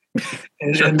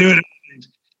and, Sure. and doing it.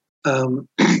 I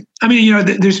mean,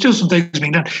 there's still some things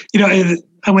being done.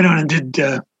 I went on and did,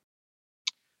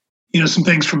 some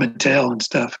things for Mattel and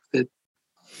stuff that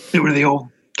were the old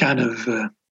kind of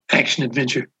action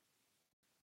adventure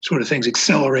sort of things,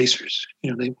 Acceleracers.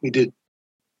 We did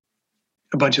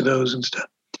a bunch of those and stuff.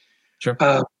 Sure.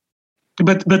 But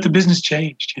the business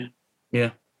changed.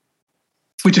 Yeah.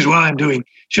 Which is why I'm doing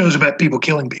shows about people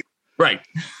killing people. Right.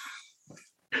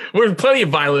 Where plenty of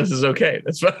violence is okay.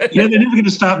 That's fine. Yeah, they're never going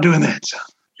to stop doing that. So.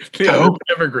 Yeah, I hope.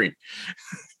 Evergreen.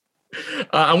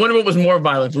 I wonder what was more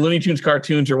violent, the Looney Tunes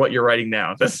cartoons or what you're writing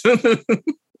now. That's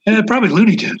probably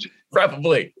Looney Tunes.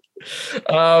 Probably.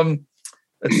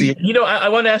 Let's see. I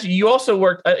want to ask you, you also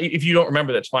worked, if you don't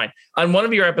remember, that's fine. On one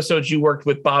of your episodes, you worked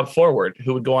with Bob Forward,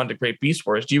 who would go on to create Beast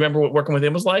Wars. Do you remember what working with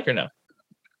him was like or no?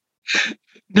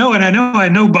 No, and I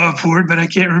know Bob Ford, but I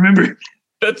can't remember.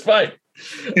 That's fine.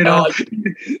 The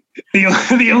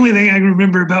only thing I can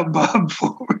remember about Bob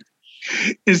Ford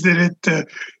is that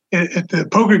at the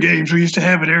poker games we used to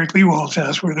have at Eric Lewald's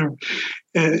house, where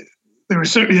there were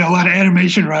certainly a lot of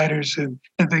animation writers and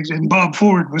things, and Bob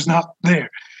Ford was not there.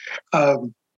 But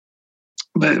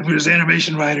there was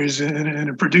animation writers and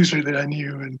a producer that I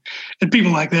knew, and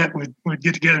people like that would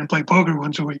get together and play poker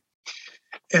once a week.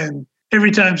 And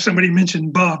every time somebody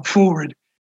mentioned Bob Ford,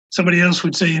 somebody else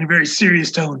would say in a very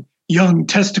serious tone, "Young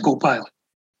testicle pilot."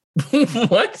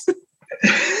 What?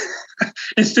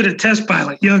 Instead of test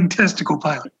pilot, young testicle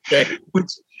pilot. Okay.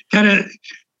 Which kind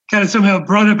of somehow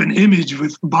brought up an image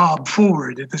with Bob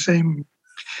Ford at the same,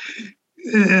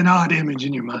 an odd image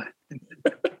in your mind.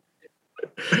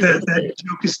 That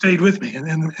joke has stayed with me,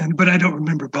 but I don't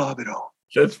remember Bob at all.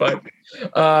 That's fine.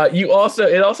 It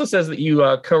also says that you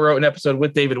co-wrote an episode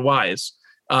with David Wise.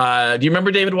 Do you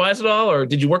remember David Wise at all, or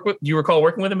do you recall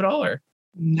working with him at all, or?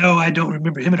 No, I don't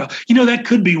remember him at all. That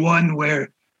could be one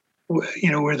where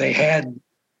they had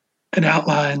an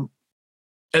outline,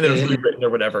 and then it was rewritten or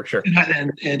whatever. Sure.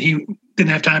 And he didn't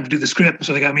have time to do the script,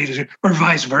 so they got me to, or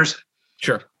vice versa.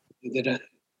 Sure.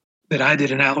 That I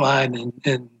did an outline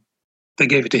and they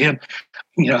gave it to him.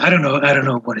 I don't know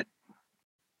what it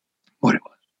was.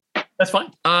 That's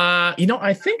fine.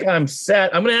 I think I'm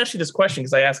set. I'm going to ask you this question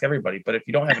because I ask everybody, but if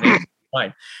you don't have an answer,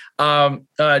 fine.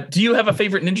 Do you have a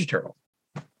favorite Ninja Turtle?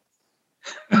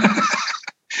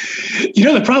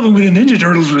 The problem with the Ninja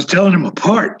Turtles was telling them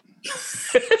apart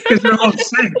because they're all the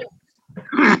same.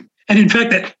 And in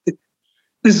fact,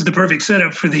 this is the perfect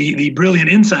setup for the brilliant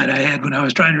insight I had when I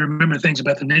was trying to remember things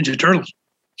about the Ninja Turtles.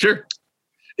 Sure.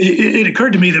 It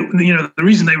occurred to me that the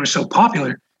reason they were so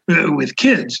popular with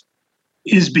kids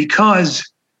is because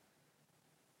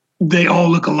they all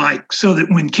look alike. So that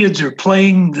when kids are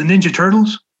playing the Ninja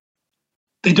Turtles,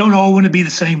 they don't all want to be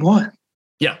the same one.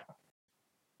 Yeah.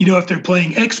 If they're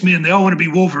playing X-Men, they all want to be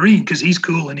Wolverine because he's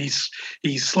cool and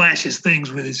he slashes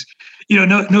things with his.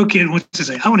 No kid wants to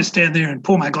say, "I want to stand there and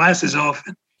pull my glasses off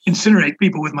and incinerate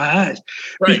people with my eyes,"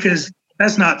 right. Because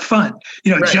that's not fun.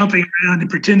 Right. Jumping around and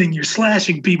pretending you're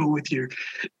slashing people with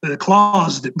the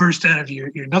claws that burst out of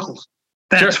your knuckles.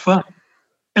 That's fun.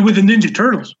 And with the Ninja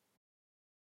Turtles,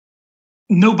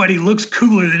 nobody looks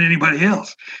cooler than anybody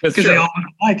else because they all look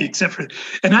alike except for.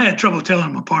 And I had trouble telling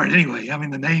them apart anyway. I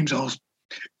mean, the names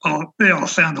they all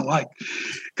sound alike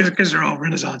because they're all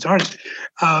Renaissance artists.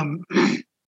 And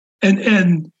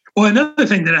another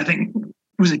thing that I think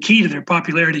was a key to their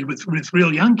popularity with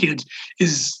real young kids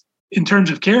is in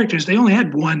terms of characters, they only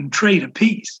had one trait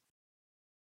apiece.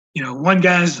 One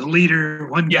guy's the leader,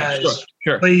 one guy's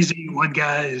lazy, one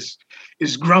guy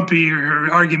is grumpy or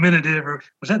argumentative, or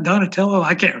was that Donatello?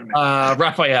 I can't remember.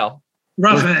 Raphael.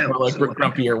 Was the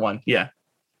grumpier one. Yeah.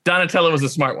 Donatello was the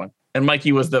smart one, and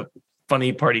Mikey was the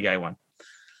funny party guy one.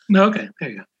 No, okay, there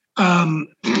you go.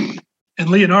 And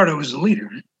Leonardo was the leader.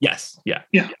 Right? Yes. Yeah.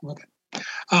 Yeah. Okay.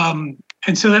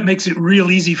 And so that makes it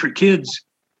real easy for kids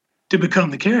to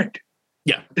become the character.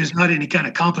 Yeah. There's not any kind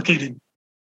of complicated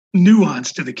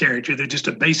nuance to the character. They're just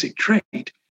a basic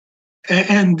trait.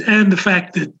 And the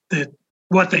fact that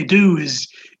what they do is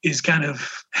kind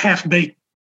of half-baked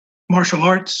martial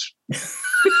arts.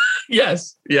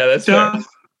 Yes. Yeah, that's stuff.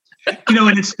 Fair.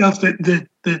 And it's stuff that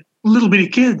little bitty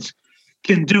kids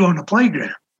can do on the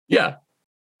playground. Yeah.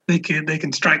 They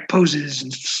can strike poses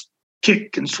and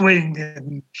kick and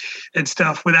swing and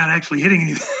stuff without actually hitting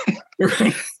anything.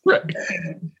 Right.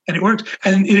 And it works.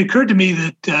 And it occurred to me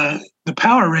that the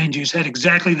Power Rangers had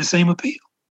exactly the same appeal.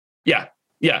 Yeah.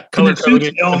 Yeah. Color suits,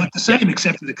 they all look the same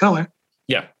except for the color.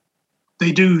 Yeah.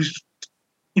 They do,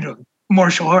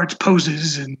 martial arts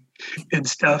poses and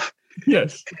stuff.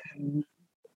 Yes.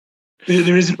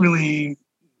 There isn't really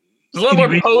There's a lot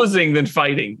more posing than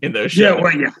fighting in those shows. Yeah,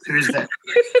 well, yeah, there is that.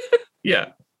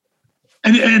 Yeah.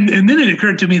 And then it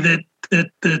occurred to me that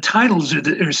the titles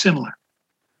are similar.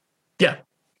 Yeah.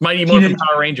 Mighty Morphin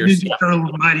Power Rangers. Yeah.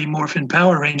 Mighty Morphin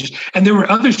Power Rangers. And there were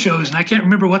other shows, and I can't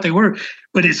remember what they were,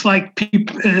 but it's like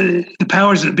the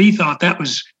powers that be thought that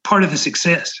was part of the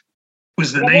success,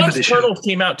 was the name of the show. Turtles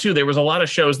came out too, there was a lot of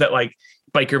shows that like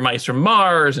Biker Mice from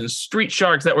Mars and Street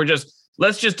Sharks that were just,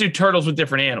 let's just do turtles with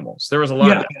different animals. There was a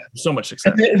lot of so much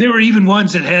success. There were even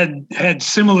ones that had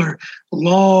similar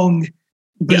long,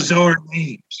 bizarre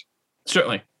names.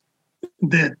 Certainly.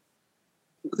 That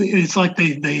it's like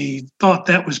they thought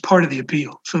that was part of the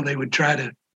appeal, so they would try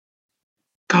to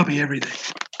copy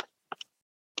everything,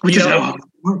 which is how it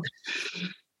works.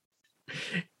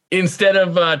 Instead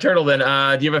of Turtle, then,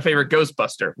 do you have a favorite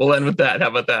Ghostbuster? We'll end with that. How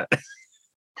about that?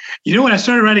 You know, when I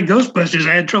started writing Ghostbusters,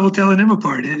 I had trouble telling them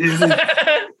apart.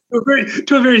 To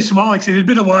a very small extent. It had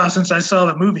been a while since I saw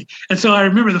the movie, and so I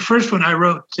remember the first one I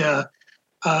wrote.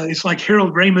 It's like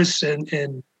Harold Ramis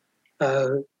and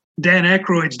Dan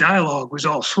Aykroyd's dialogue was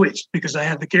all switched because I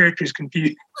had the characters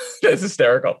confused. That's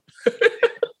hysterical.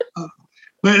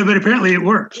 But apparently it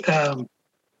worked.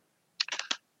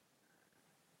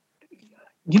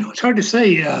 It's hard to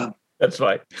say. That's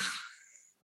fine.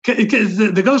 Because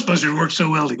the Ghostbusters work so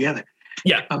well together.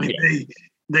 Yeah. I mean,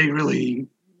 they really,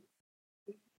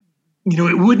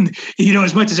 it wouldn't,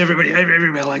 as much as everybody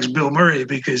likes Bill Murray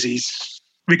because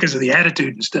of the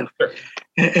attitude and stuff, sure.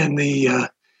 and the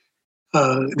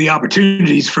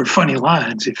opportunities for funny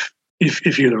lines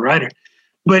if you're the writer.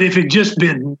 But if it just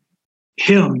been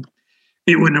him,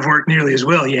 it wouldn't have worked nearly as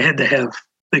well. You had to have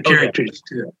the characters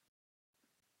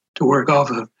to work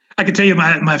off of. I can tell you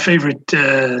my favorite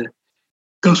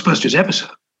Ghostbusters episode.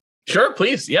 Sure,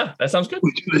 please. Yeah, that sounds good.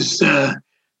 Which was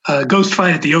Ghost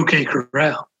Fight at the OK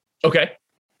Corral. Okay.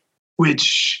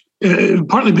 Which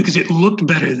partly because it looked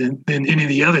better than any of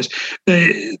the others.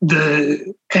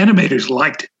 The animators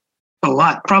liked it a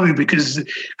lot, probably because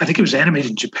I think it was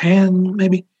animated in Japan,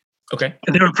 maybe. Okay.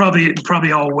 And they were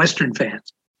probably all Western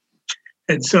fans.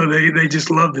 And so they just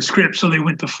loved the script. So they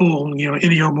went to full,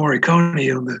 Ennio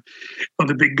Morricone on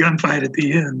the big gunfight at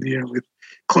the end, with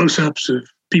close-ups of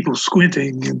people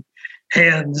squinting and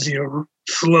hands,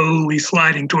 slowly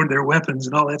sliding toward their weapons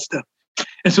and all that stuff.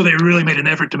 And so they really made an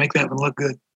effort to make that one look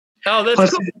good. Oh,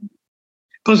 that's cool.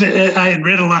 Plus, I had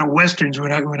read a lot of Westerns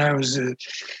when I was an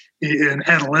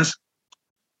adolescent,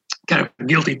 kind of a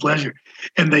guilty pleasure.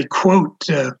 And they quote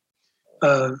a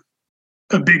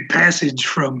big passage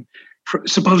from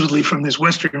supposedly from this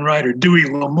Western writer, Dewey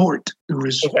Lamort, who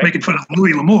was making fun of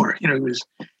Louis L'Amour, who was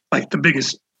like the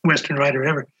biggest Western writer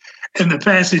ever. And the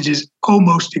passage is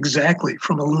almost exactly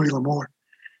from a Louis L'Amour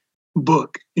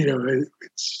book. And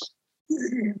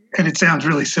it sounds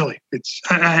really silly.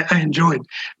 I enjoyed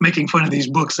making fun of these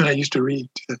books that I used to read.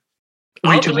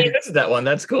 I'll have to revisit that one.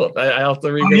 That's cool. I'll have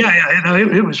to read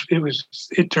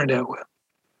it turned out well.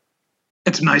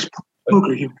 It's a nice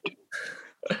poker humor.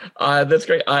 That's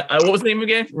great. What was the name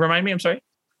again? Remind me. I'm sorry.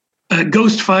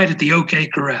 Ghost Fight at the OK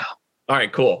Corral. All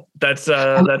right, cool. That's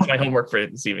my homework for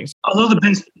this evening. Although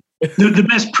the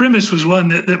best premise was one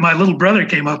that my little brother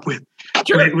came up with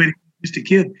when he was just a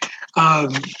kid.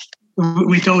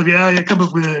 We told him, you come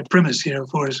up with a premise,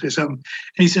 for us or something. And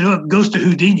he said, it goes to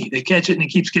Houdini. They catch it and it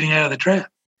keeps getting out of the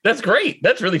trap. That's great.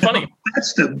 That's really funny.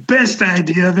 That's the best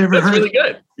idea I've ever heard. That's really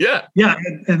good. Yeah. Yeah,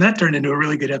 and that turned into a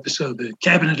really good episode, The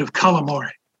Cabinet of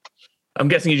Calamari. I'm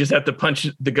guessing you just have to punch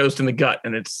the ghost in the gut,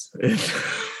 and it's we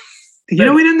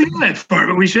didn't do that far,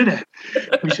 but we should have.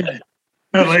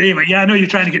 Well, anyway, I know you're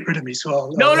trying to get rid of me,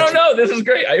 so No. This is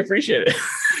great. I appreciate it.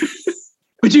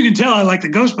 But you can tell I like the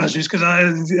Ghostbusters because I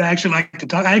actually like to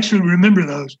talk. I actually remember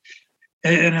those,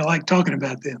 and I like talking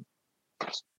about them.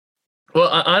 Well,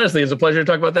 honestly, it's a pleasure to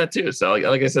talk about that too. So,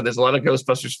 like I said, there's a lot of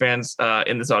Ghostbusters fans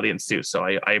in this audience too. So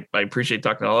I appreciate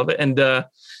talking all of it. And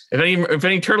if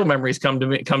any turtle memories come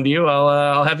to you,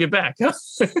 I'll have you back.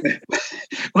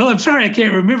 Well, I'm sorry, I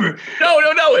can't remember. No.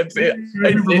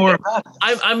 Remember more about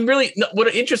it. I'm really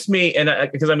what interests me, and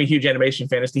because I'm a huge animation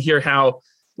fan, is to hear how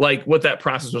what that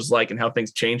process was like and how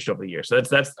things changed over the years. So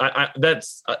this has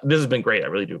been great. I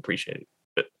really do appreciate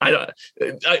it. But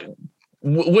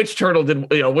which turtle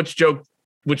did which joke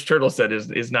which turtle said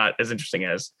is not as interesting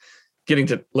as getting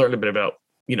to learn a bit about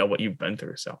what you've been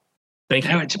through. So thank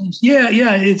you.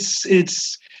 Yeah,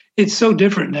 it's so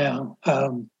different now.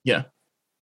 That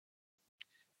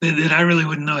I really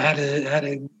wouldn't know how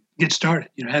to get started.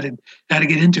 How to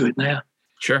get into it now.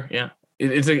 Sure. Yeah,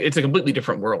 it's a completely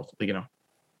different world.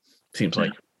 Seems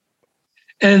like.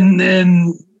 And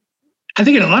then I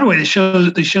think in a lot of ways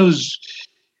the shows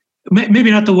maybe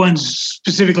not the ones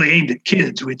specifically aimed at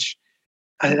kids, which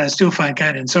I still find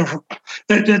kind of insufferable.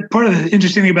 That part of the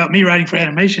interesting thing about me writing for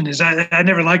animation is I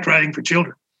never liked writing for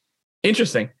children.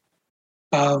 Interesting.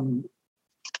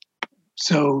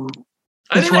 So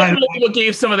I think that's what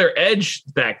gave some of their edge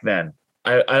back then.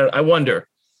 I wonder.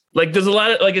 Like there's a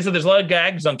lot of, like I said, there's a lot of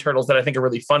gags on Turtles that I think are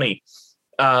really funny.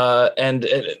 And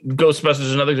Ghostbusters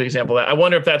is another good example of that. I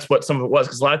wonder if that's what some of it was,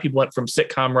 because a lot of people went from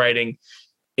sitcom writing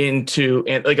into,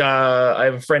 and like I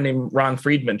have a friend named Ron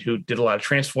Friedman who did a lot of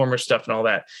Transformers stuff and all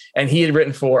that, and he had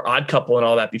written for Odd Couple and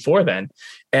all that before then.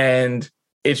 And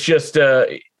it's just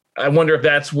I wonder if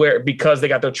that's where, because they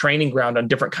got their training ground on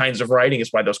different kinds of writing,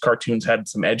 is why those cartoons had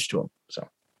some edge to them. So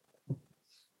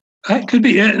it could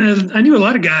be. I knew a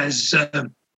lot of guys,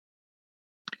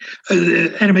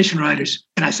 animation writers,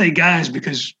 and I say guys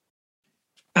because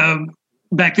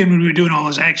back then when we were doing all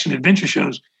those action adventure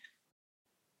shows,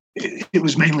 it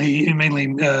was mainly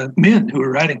men who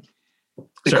were writing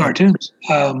the cartoons,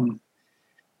 and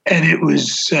it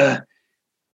was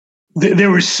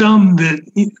there were some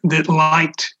that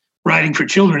liked writing for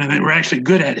children and that were actually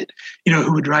good at it. You know,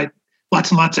 who would write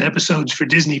lots and lots of episodes for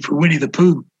Disney for Winnie the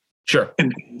Pooh. Sure.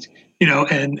 And you know,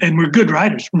 and we're good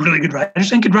writers, really good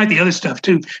writers, and could write the other stuff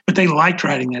too. But they liked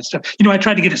writing that stuff. You know, I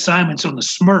tried to get assignments on the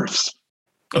Smurfs.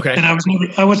 Okay. And I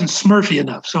wasn't Smurfy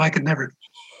enough, so I could never.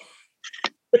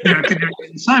 Could never get an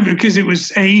assignment because it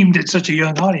was aimed at such a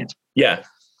young audience. Yeah.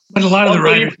 But a lot of the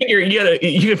writers,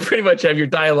 you can pretty much have your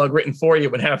dialogue written for you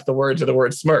when half the words are the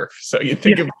word Smurf. So you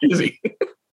think it's easy.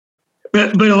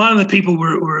 But a lot of the people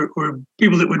were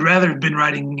people that would rather have been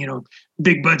writing, you know,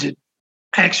 big budget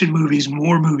action movies,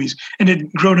 war movies, and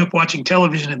had grown up watching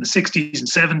television in the 60s and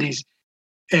 70s.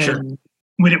 And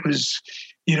when it was,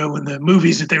 you know, when the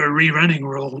movies that they were rerunning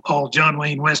were all John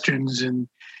Wayne Westerns and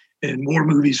war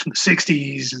movies from the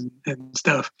 60s and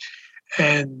stuff.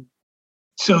 And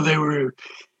so they were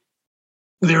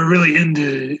really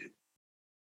into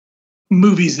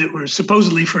movies that were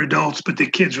supposedly for adults, but the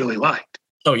kids really liked.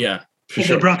 Oh, yeah. For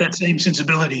sure. They brought that same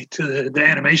sensibility to the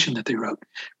animation that they wrote,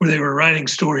 where they were writing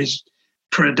stories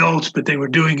for adults, but they were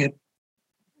doing it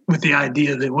with the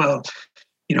idea that, well,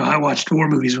 you know, I watched war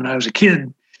movies when I was a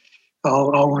kid.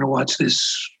 I'll want to watch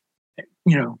this,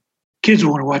 you know, kids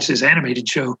will want to watch this animated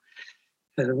show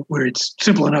where it's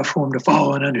simple enough for them to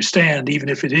follow and understand, even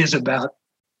if it is about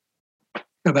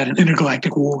an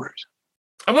intergalactic war.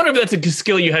 I wonder if that's a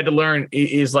skill you had to learn,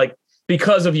 is like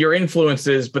because of your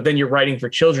influences, but then you're writing for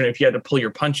children, if you had to pull your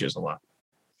punches a lot.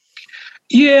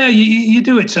 Yeah, you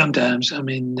do it sometimes. I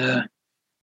mean,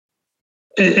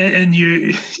 and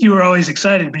you were always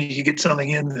excited when you could get something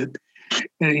in that,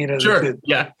 you know, sure,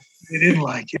 yeah, they didn't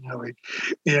like, you know,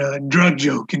 a drug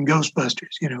joke in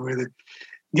Ghostbusters, you know, where the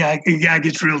guy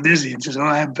gets real dizzy and says, "Oh,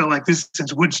 I haven't felt like this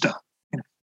since Woodstock." You know?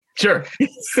 Sure.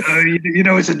 You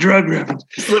know, it's a drug reference.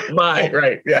 Slip by,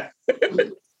 right? Yeah.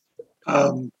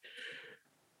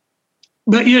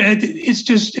 But yeah, it's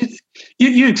just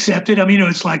you accept it. I mean, you know,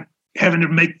 it's like having to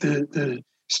make the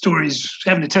stories,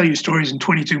 having to tell you stories in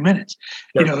 22 minutes.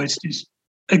 Sure. You know, it's just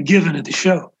a given at the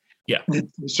show. Yeah. That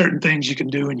there's certain things you can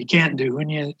do and you can't do,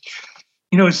 and you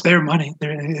know, it's their money.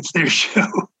 It's their show.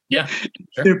 Yeah.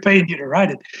 Sure. They're paying you to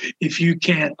write it. If you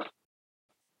can't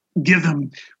give them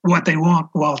what they want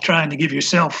while trying to give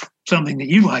yourself something that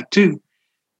you like too,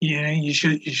 you know, you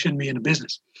shouldn't be in the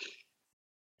business.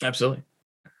 Absolutely.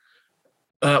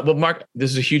 Well, Mark, this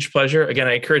is a huge pleasure. Again,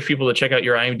 I encourage people to check out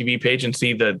your IMDb page and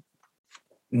see the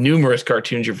numerous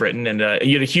cartoons you've written. And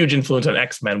you had a huge influence on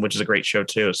X-Men, which is a great show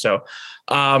too. So,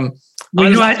 I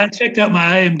checked out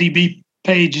my IMDb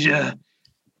page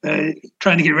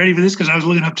trying to get ready for this because I was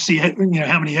looking up to see, you know,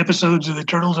 how many episodes of the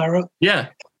Turtles I wrote. Yeah.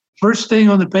 First thing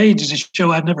on the page is a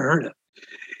show I've never heard of.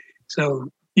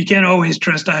 So you can't always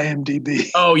trust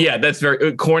IMDb. Oh yeah, that's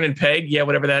very Corn and Peg. Yeah,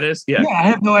 whatever that is. Yeah. Yeah, I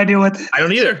have no idea what that is. I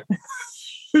don't either.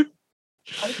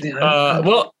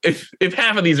 Well, if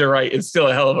half of these are right, it's still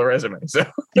a hell of a resume. So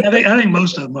yeah, I think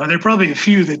most of them are. There are probably a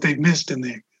few that they've missed in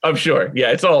there. I'm sure.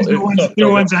 Yeah, it's all. There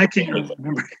are ones I can't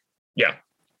remember. Yeah.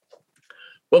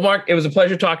 Well, Mark, it was a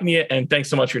pleasure talking to you, and thanks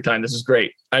so much for your time. This is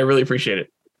great. I really appreciate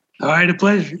it. All right, a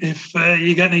pleasure. If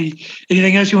you got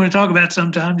anything else you want to talk about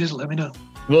sometime, just let me know.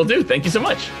 Will do. Thank you so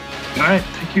much. All right.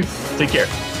 Thank you. Take care.